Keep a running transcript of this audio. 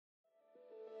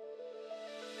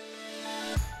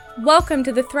Welcome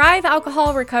to the Thrive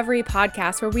Alcohol Recovery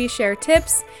Podcast, where we share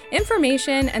tips,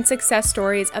 information, and success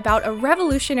stories about a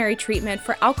revolutionary treatment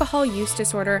for alcohol use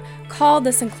disorder called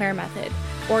the Sinclair Method,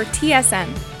 or TSM.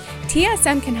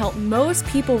 TSM can help most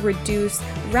people reduce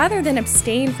rather than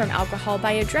abstain from alcohol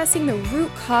by addressing the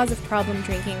root cause of problem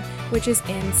drinking, which is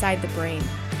inside the brain.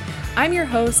 I'm your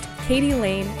host, Katie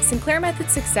Lane, Sinclair Method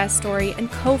success story and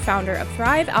co-founder of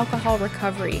Thrive Alcohol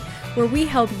Recovery, where we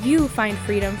help you find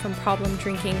freedom from problem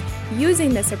drinking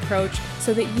using this approach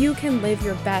so that you can live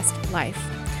your best life.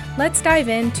 Let's dive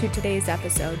into today's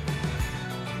episode.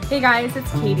 Hey guys,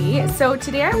 it's Katie. So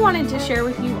today I wanted to share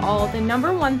with you all the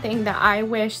number one thing that I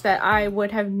wish that I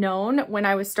would have known when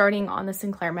I was starting on the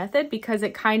Sinclair Method, because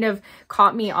it kind of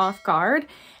caught me off guard.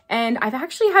 And I've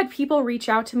actually had people reach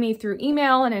out to me through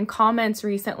email and in comments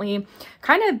recently,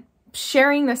 kind of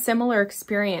sharing the similar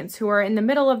experience, who are in the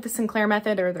middle of the Sinclair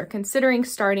Method or they're considering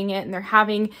starting it, and they're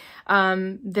having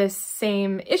this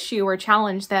same issue or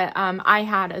challenge that I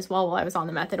had as well while I was on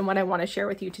the method. And what I want to share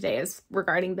with you today is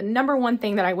regarding the number one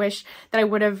thing that I wish that I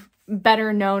would have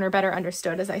better known or better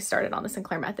understood as I started on the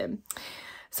Sinclair Method.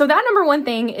 So that number one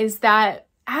thing is that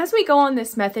as we go on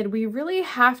this method, we really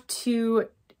have to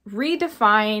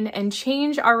redefine and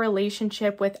change our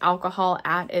relationship with alcohol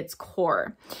at its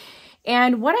core.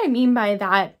 And what I mean by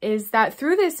that is that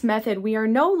through this method, we are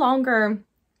no longer,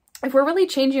 if we're really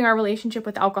changing our relationship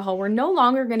with alcohol, we're no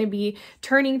longer going to be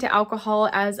turning to alcohol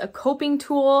as a coping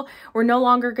tool. We're no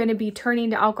longer going to be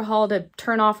turning to alcohol to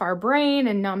turn off our brain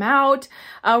and numb out.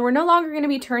 We're no longer going to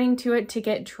be turning to it to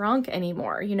get drunk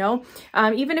anymore.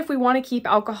 Even if we want to keep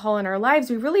alcohol in our lives,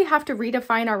 we really have to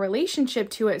redefine our relationship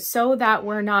to it so that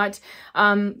we're not,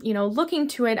 looking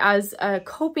to it as a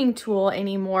coping tool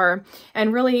anymore,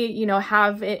 and really,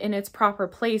 have it in its proper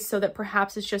place so that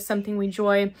perhaps it's just something we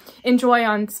enjoy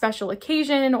on special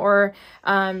occasion or,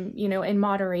 in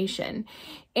moderation.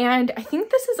 And I think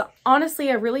this is honestly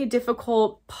a really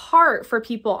difficult part for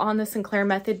people on the Sinclair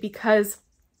Method because,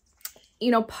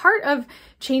 part of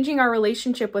changing our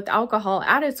relationship with alcohol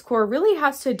at its core really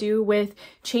has to do with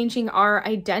changing our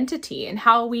identity and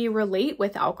how we relate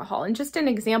with alcohol. And just an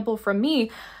example from me,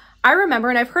 I remember,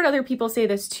 and I've heard other people say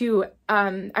this too,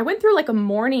 I went through like a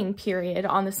mourning period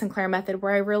on the Sinclair Method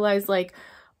where I realized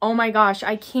oh my gosh,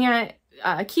 I can't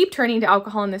keep turning to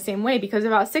alcohol in the same way, because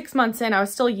about 6 months in, I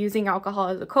was still using alcohol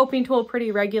as a coping tool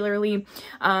pretty regularly,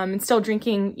 and still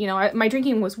drinking. My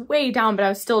drinking was way down, but I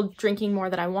was still drinking more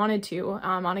than I wanted to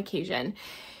on occasion.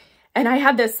 And I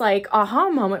had this aha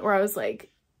moment where I was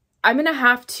like, I'm gonna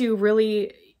have to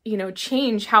really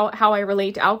change how I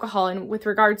relate to alcohol, and with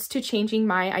regards to changing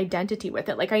my identity with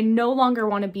it. I no longer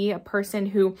want to be a person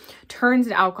who turns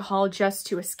to alcohol just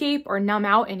to escape or numb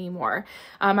out anymore.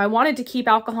 I wanted to keep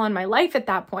alcohol in my life at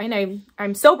that point.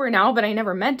 I'm sober now, but I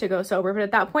never meant to go sober. But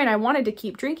at that point, I wanted to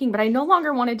keep drinking, but I no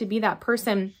longer wanted to be that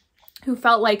person who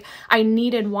felt like I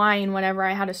needed wine whenever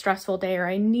I had a stressful day, or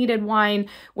I needed wine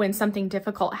when something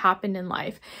difficult happened in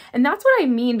life. And that's what I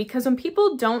mean, because when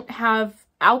people don't have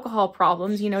alcohol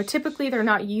problems, typically they're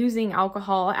not using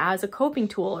alcohol as a coping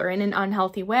tool or in an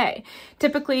unhealthy way.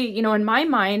 Typically, in my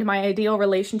mind, my ideal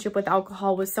relationship with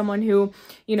alcohol was someone who,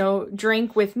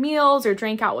 drank with meals or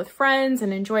drank out with friends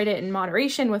and enjoyed it in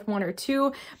moderation with one or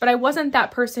two. But I wasn't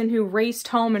that person who raced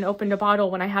home and opened a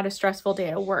bottle when I had a stressful day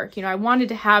at work. I wanted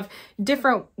to have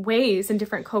different ways and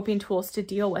different coping tools to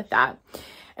deal with that.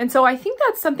 And so I think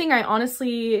that's something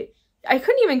I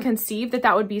couldn't even conceive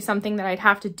that would be something that I'd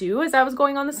have to do as I was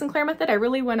going on the Sinclair Method. I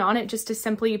really went on it just to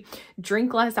simply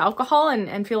drink less alcohol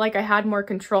and feel like I had more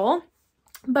control.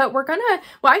 But what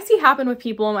I see happen with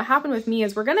people, and what happened with me,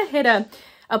 is we're going to hit a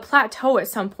plateau at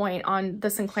some point on the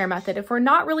Sinclair Method if we're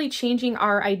not really changing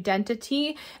our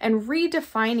identity and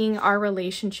redefining our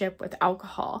relationship with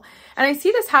alcohol. And I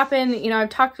see this happen, I've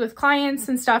talked with clients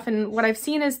and stuff, and what I've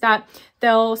seen is that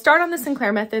they'll start on the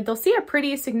Sinclair Method, they'll see a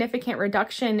pretty significant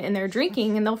reduction in their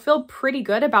drinking, and they'll feel pretty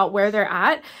good about where they're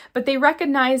at, but they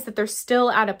recognize that they're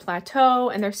still at a plateau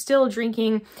and they're still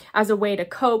drinking as a way to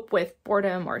cope with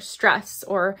boredom or stress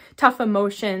or tough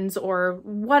emotions or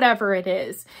whatever it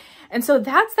is. And so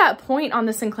that's that point on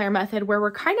the Sinclair Method where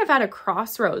we're kind of at a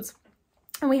crossroads.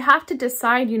 And we have to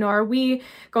decide, are we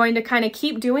going to kind of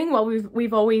keep doing what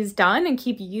we've always done and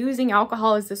keep using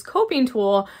alcohol as this coping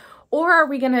tool? Or are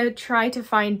we going to try to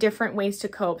find different ways to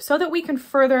cope so that we can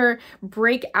further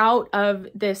break out of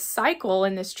this cycle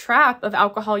and this trap of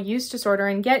alcohol use disorder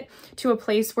and get to a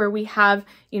place where we have,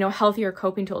 healthier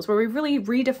coping tools, where we really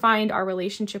redefined our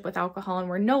relationship with alcohol and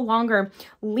we're no longer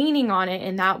leaning on it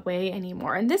in that way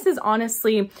anymore. And this is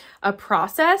honestly a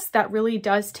process that really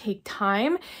does take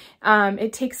time.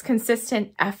 It takes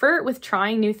consistent effort with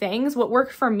trying new things. What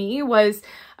worked for me was,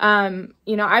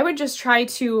 I would just try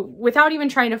to, without even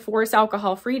trying to force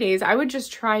alcohol-free days, I would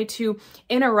just try to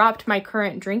interrupt my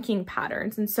current drinking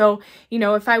patterns. And so,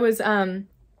 if I was,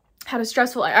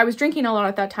 I was drinking a lot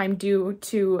at that time due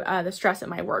to the stress at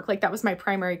my work. Like that was my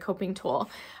primary coping tool,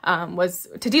 was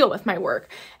to deal with my work.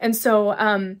 And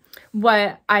so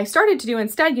what I started to do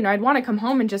instead, I'd want to come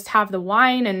home and just have the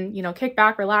wine and, kick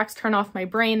back, relax, turn off my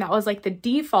brain. That was like the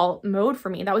default mode for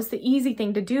me. That was the easy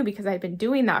thing to do because I'd been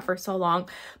doing that for so long.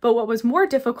 But what was more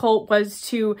difficult was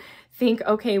to think,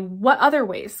 okay, what other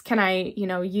ways can I,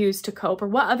 use to cope, or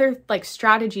what other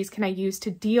strategies can I use to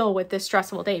deal with this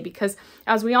stressful day? Because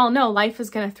as we all know, life is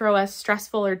going to throw us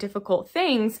stressful or difficult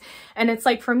things. And it's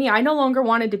like, for me, I no longer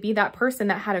wanted to be that person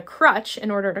that had a crutch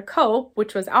in order to cope,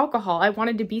 which was alcohol. I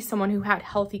wanted to be someone who had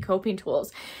healthy coping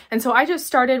tools. And so I just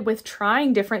started with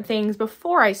trying different things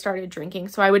before I started drinking.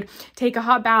 So I would take a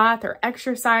hot bath or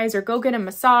exercise or go get a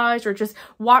massage or just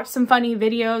watch some funny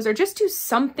videos or just do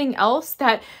something else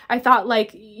that I thought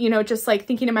just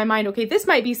thinking in my mind, okay, this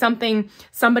might be something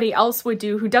somebody else would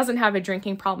do who doesn't have a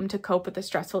drinking problem to cope with a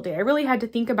stressful day. I really had to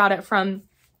think about it from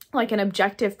an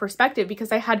objective perspective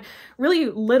because I had really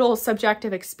little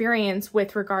subjective experience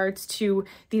with regards to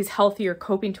these healthier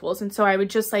coping tools. And so I would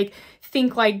just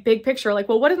think big picture,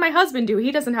 well, what does my husband do?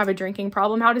 He doesn't have a drinking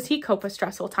problem. How does he cope with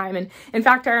stressful time? And in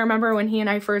fact, I remember when he and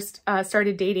I first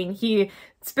started dating, he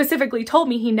specifically told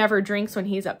me he never drinks when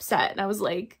he's upset. And I was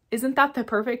like, isn't that the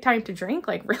perfect time to drink?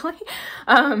 Really?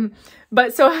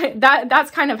 But so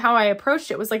that's kind of how I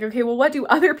approached it, was okay, well, what do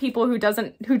other people who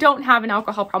don't have an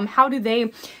alcohol problem, how do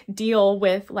they deal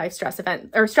with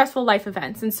stressful life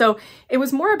events? And so it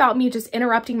was more about me just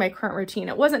interrupting my current routine.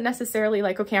 It wasn't necessarily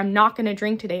okay, I'm not going to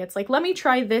drink today. It's let me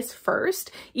try this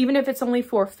first, even if it's only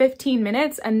for 15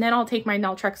 minutes, and then I'll take my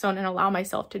naltrexone and allow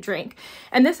myself to drink.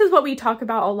 And this is what we talk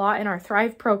about a lot in our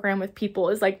Thrive program with people,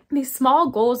 is these small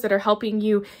goals that are helping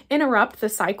you interrupt the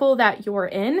cycle that you're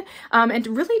in, and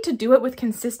really to do it with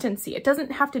consistency. It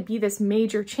doesn't have to be this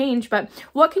major change, but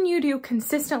what can you do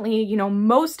consistently,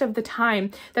 most of the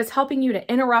time, that's helping you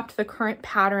to interrupt the current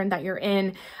pattern that you're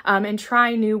in, and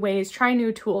try new ways, try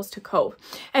new tools to cope.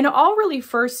 And it all really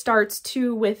first starts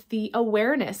too with the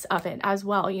awareness of it as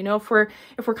well. If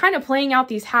we're kind of playing out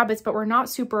these habits, but we're not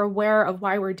super aware of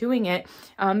why we're doing it,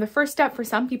 the first step for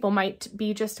some people might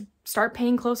be just start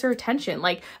paying closer attention,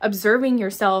 observing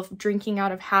yourself drinking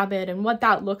out of habit and what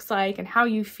that looks like and how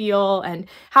you feel and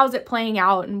how's it playing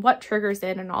out and what triggers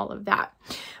it and all of that.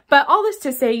 But all this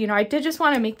to say, I did just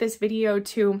want to make this video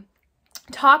to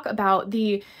talk about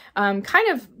the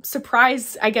kind of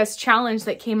surprise, challenge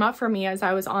that came up for me as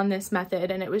I was on this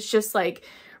method. And it was just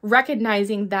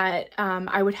recognizing that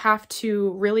I would have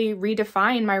to really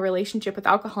redefine my relationship with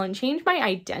alcohol and change my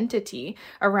identity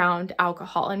around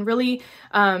alcohol and really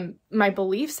my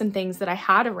beliefs and things that I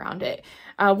had around it.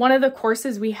 One of the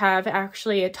courses we have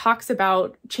actually, it talks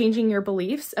about changing your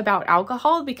beliefs about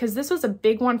alcohol, because this was a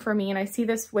big one for me, and I see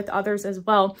this with others as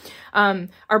well.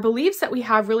 Our beliefs that we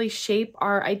have really shape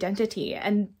our identity,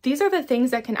 and these are the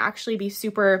things that can actually be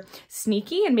super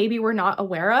sneaky and maybe we're not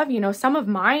aware of. Some of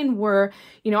mine were,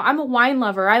 I'm a wine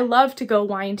lover. I love to go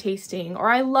wine tasting, or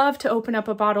I love to open up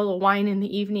a bottle of wine in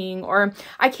the evening, or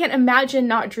I can't imagine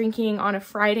not drinking on a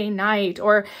Friday night,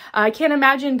 or I can't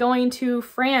imagine going to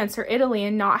France or Italy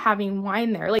and not having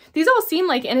wine there. These all seem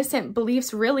like innocent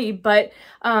beliefs really, but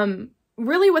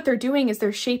really what they're doing is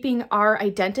they're shaping our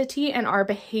identity and our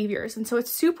behaviors. And so it's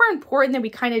super important that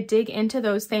we kind of dig into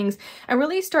those things and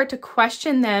really start to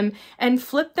question them and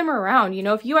flip them around.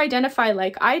 If you identify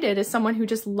like I did as someone who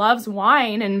just loves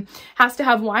wine and has to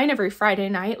have wine every Friday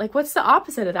night, what's the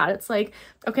opposite of that? It's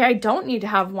okay, I don't need to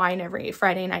have wine every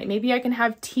Friday night. Maybe I can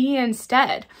have tea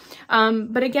instead.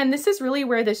 But again, this is really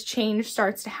where this change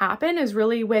starts to happen, is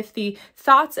really with the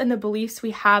thoughts and the beliefs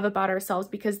we have about ourselves,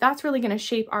 because that's really going to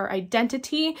shape our identity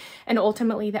and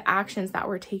ultimately the actions that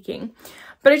we're taking.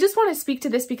 But I just want to speak to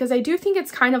this because I do think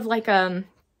it's kind of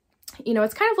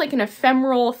it's kind of like an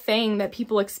ephemeral thing that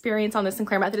people experience on the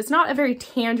Sinclair Method. It's not a very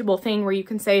tangible thing where you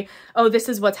can say, oh, this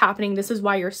is what's happening, this is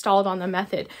why you're stalled on the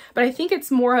method. But I think it's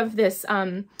more of this,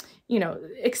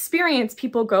 experience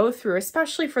people go through,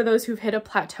 especially for those who've hit a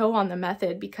plateau on the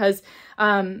method, because,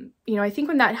 I think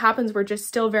when that happens, we're just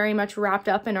still very much wrapped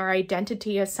up in our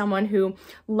identity as someone who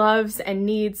loves and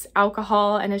needs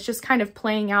alcohol, and it's just kind of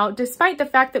playing out despite the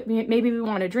fact that maybe we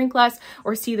want to drink less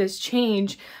or see this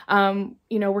change.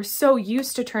 We're so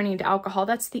used to turning to alcohol.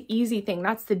 That's the easy thing.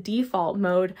 That's the default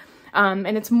mode.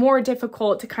 And it's more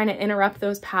difficult to kind of interrupt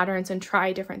those patterns and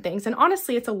try different things. And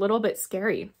honestly, it's a little bit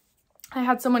scary. I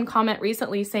had someone comment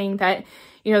recently saying that,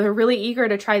 they're really eager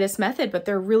to try this method, but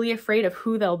they're really afraid of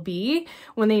who they'll be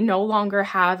when they no longer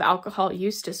have alcohol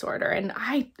use disorder. And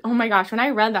oh my gosh, when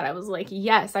I read that, I was like,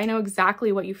 yes, I know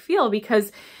exactly what you feel,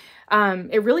 because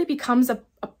it really becomes a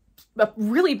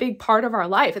really big part of our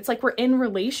life. It's like we're in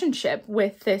relationship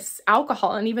with this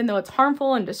alcohol. And even though it's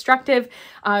harmful and destructive,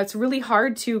 it's really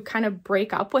hard to kind of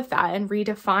break up with that and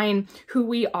redefine who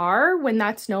we are when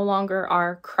that's no longer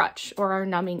our crutch or our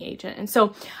numbing agent. And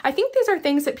so I think these are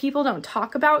things that people don't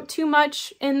talk about too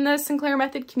much in the Sinclair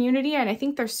Method community. And I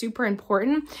think they're super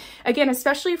important. Again,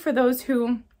 especially for those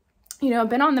who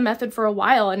been on the method for a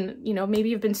while, and,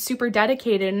 maybe have been super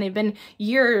dedicated and they've been a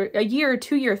year,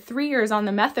 2 years, 3 years on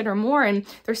the method or more, and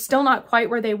they're still not quite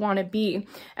where they want to be.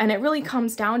 And it really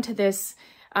comes down to this,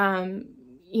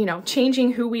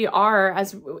 changing who we are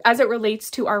as it relates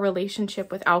to our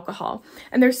relationship with alcohol.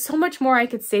 And there's so much more I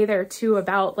could say there too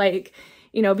about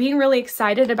being really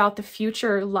excited about the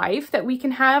future life that we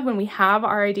can have when we have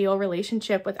our ideal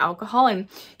relationship with alcohol, and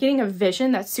getting a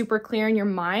vision that's super clear in your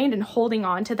mind and holding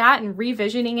on to that and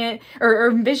revisioning it or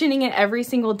envisioning it every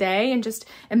single day, and just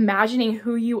imagining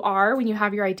who you are when you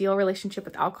have your ideal relationship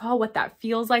with alcohol, what that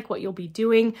feels like, what you'll be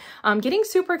doing, getting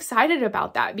super excited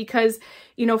about that, because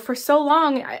for so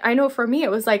long, I know for me,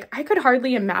 it was like, I could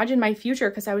hardly imagine my future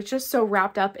because I was just so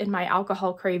wrapped up in my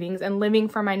alcohol cravings and living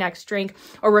for my next drink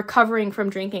or recovering from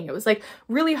drinking. It was like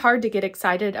really hard to get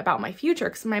excited about my future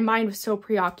because my mind was so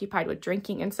preoccupied with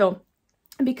drinking. And so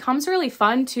it becomes really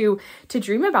fun to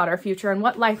dream about our future and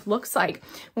what life looks like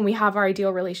when we have our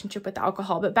ideal relationship with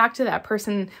alcohol. But back to that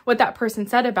person, what that person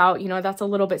said about, that's a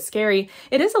little bit scary.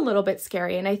 It is a little bit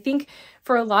scary. And I think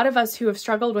for a lot of us who have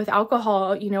struggled with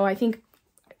alcohol, I think,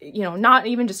 not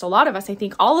even just a lot of us, I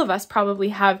think all of us probably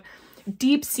have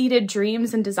deep-seated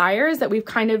dreams and desires that we've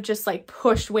kind of just like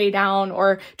pushed way down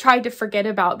or tried to forget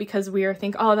about because we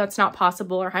think, oh, that's not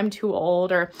possible, or I'm too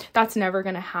old, or that's never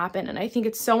going to happen. And I think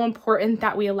it's so important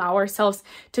that we allow ourselves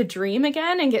to dream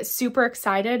again and get super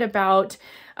excited about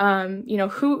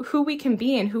who we can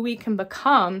be and who we can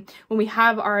become when we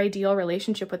have our ideal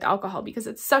relationship with alcohol, because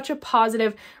it's such a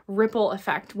positive ripple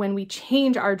effect when we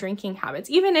change our drinking habits.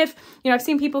 Even if, I've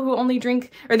seen people who only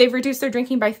drink, or they've reduced their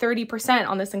drinking by 30%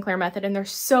 on the Sinclair Method, and they're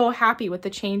so happy with the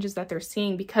changes that they're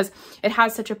seeing because it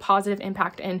has such a positive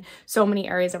impact in so many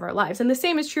areas of our lives. And the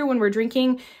same is true when we're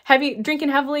drinking heavily,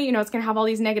 it's going to have all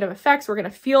these negative effects. We're going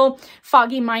to feel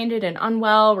foggy-minded and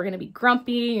unwell. We're going to be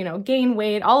grumpy, gain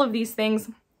weight, all of these things.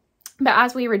 But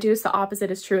as we reduce, the opposite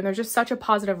is true. And there's just such a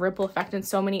positive ripple effect in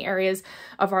so many areas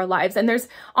of our lives. And there's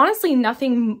honestly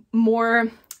nothing more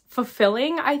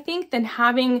fulfilling, I think, than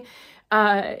having,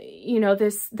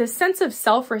 this sense of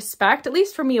self-respect. At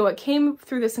least for me, what came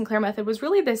through the Sinclair Method was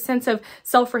really this sense of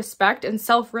self-respect and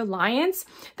self-reliance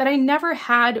that I never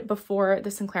had before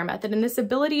the Sinclair Method. And this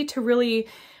ability to really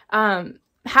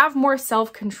have more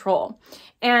self-control.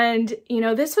 And,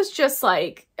 this was just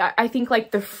like, I think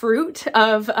like the fruit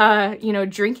of,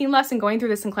 drinking less and going through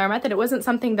the Sinclair Method. It wasn't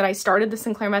something that I started the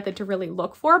Sinclair Method to really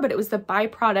look for, but it was the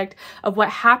byproduct of what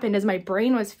happened as my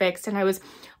brain was fixed and I was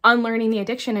unlearning the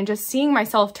addiction and just seeing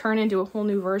myself turn into a whole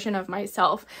new version of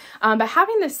myself. But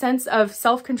having this sense of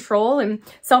self-control and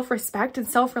self-respect and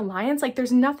self-reliance, like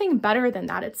there's nothing better than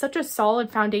that. It's such a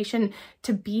solid foundation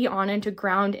to be on and to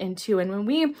ground into. And when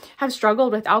we have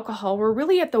struggled with alcohol, we're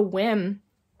really at the whim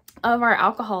of our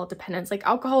alcohol dependence. Like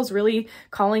alcohol is really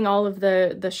calling all of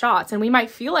the shots, and we might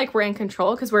feel like we're in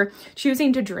control because we're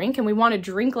choosing to drink and we want to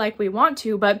drink like we want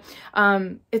to, but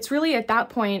it's really at that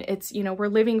point, it's, we're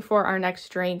living for our next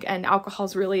drink and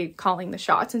alcohol's really calling the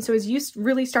shots. And so as you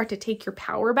really start to take your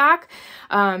power back,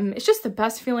 it's just the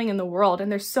best feeling in the world.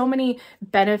 And there's so many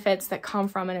benefits that come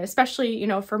from it, especially,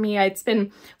 for me, it's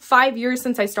been 5 years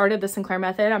since I started the Sinclair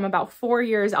Method. I'm about 4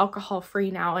 years alcohol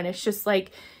free now. And it's just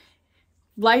like,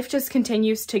 life just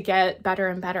continues to get better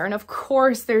and better. And of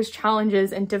course, there's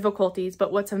challenges and difficulties,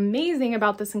 but what's amazing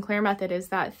about the Sinclair Method is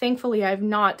that thankfully I've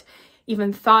not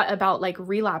even thought about like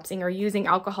relapsing or using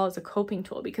alcohol as a coping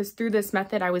tool, because through this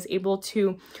method, I was able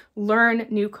to learn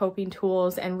new coping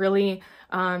tools and really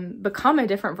become a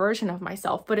different version of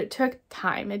myself. But it took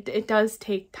time. It does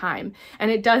take time, and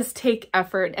it does take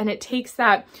effort, and it takes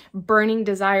that burning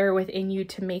desire within you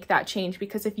to make that change.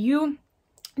 Because if you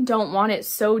don't want it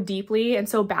so deeply and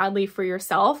so badly for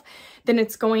yourself, then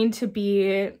it's going to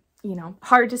be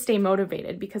hard to stay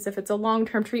motivated. Because if it's a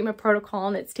long-term treatment protocol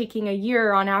and it's taking a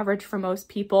year on average for most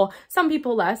people, some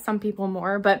people less, some people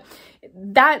more, but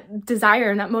that desire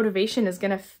and that motivation is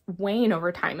going to wane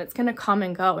over time. It's going to come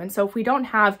and go. And so if we don't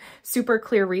have super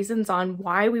clear reasons on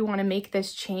why we want to make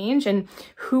this change and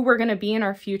who we're going to be in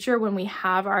our future when we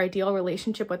have our ideal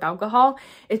relationship with alcohol,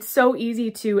 it's so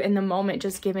easy to, in the moment,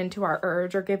 just give into our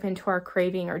urge or give into our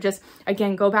craving, or just,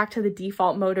 again, go back to the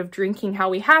default mode of drinking how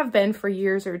we have been for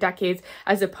years or decades,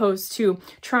 as opposed to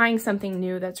trying something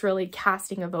new that's really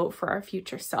casting a vote for our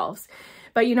future selves.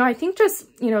 But, I think just,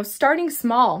 starting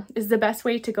small is the best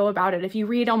way to go about it. If you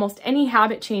read almost any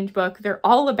habit change book, they're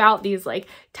all about these like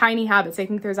tiny habits. I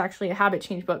think there's actually a habit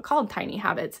change book called Tiny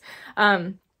Habits.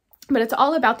 But it's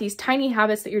all about these tiny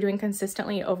habits that you're doing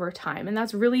consistently over time. And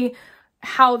that's really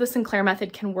how the Sinclair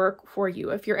method can work for you.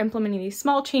 If you're implementing these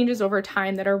small changes over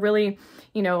time that are really,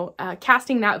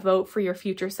 casting that vote for your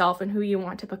future self and who you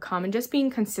want to become, and just being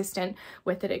consistent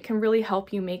with it, it can really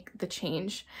help you make the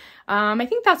change. I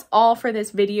think that's all for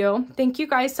this video. Thank you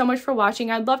guys so much for watching.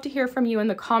 I'd love to hear from you in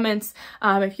the comments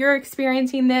if you're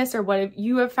experiencing this, or what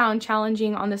you have found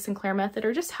challenging on the Sinclair method,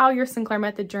 or just how your Sinclair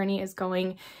method journey is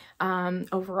going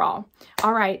overall.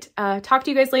 All right. Talk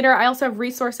to you guys later. I also have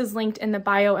resources linked in the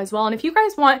bio as well. And if you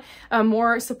guys want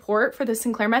more support for the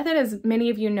Sinclair method, as many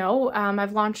of you know,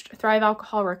 I've launched Thrive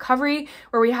Alcohol Recovery,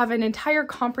 where we have an entire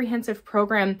comprehensive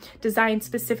program designed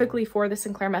specifically for the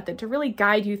Sinclair method to really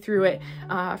guide you through it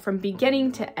from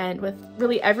beginning to end, with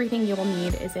really everything you will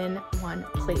need is in one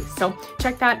place. So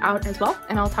check that out as well.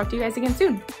 And I'll talk to you guys again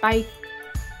soon. Bye.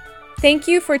 Thank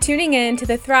you for tuning in to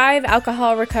the Thrive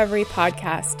Alcohol Recovery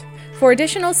podcast. For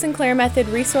additional Sinclair Method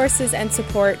resources and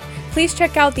support, please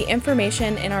check out the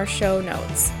information in our show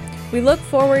notes. We look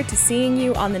forward to seeing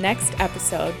you on the next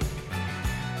episode.